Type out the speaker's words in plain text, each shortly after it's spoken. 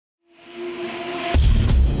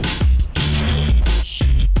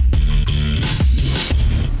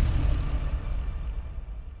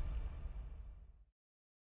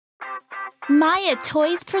Maya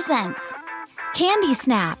Toys presents Candy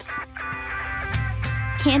Snaps.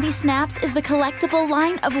 Candy Snaps is the collectible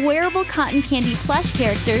line of wearable cotton candy plush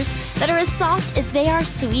characters that are as soft as they are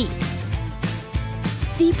sweet.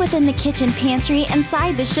 Deep within the kitchen pantry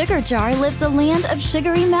inside the sugar jar lives a land of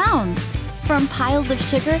sugary mounds. From piles of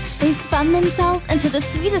sugar, they spun themselves into the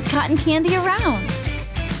sweetest cotton candy around.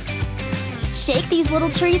 Shake these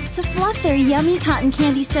little treats to fluff their yummy cotton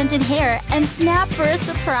candy scented hair and snap for a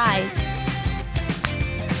surprise.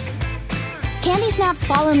 Candy Snaps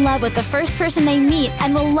fall in love with the first person they meet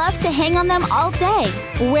and will love to hang on them all day.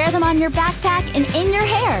 Wear them on your backpack and in your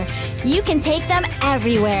hair. You can take them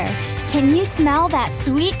everywhere. Can you smell that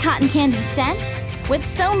sweet cotton candy scent? With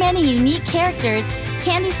so many unique characters,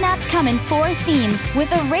 Candy Snaps come in 4 themes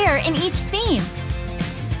with a rare in each theme.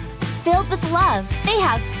 Filled with love, they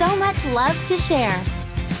have so much love to share.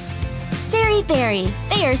 Fairy Berry,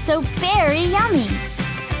 they are so very yummy.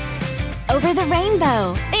 Over the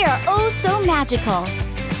Rainbow, they are oh so magical.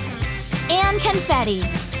 And Confetti,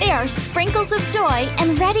 they are sprinkles of joy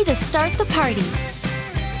and ready to start the party.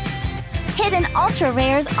 Hidden Ultra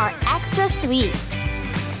Rares are extra sweet.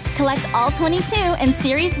 Collect all 22 in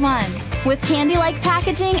Series 1. With candy-like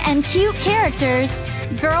packaging and cute characters,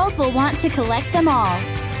 girls will want to collect them all.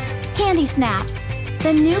 Candy Snaps,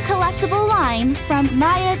 the new collectible line from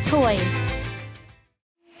Maya Toys.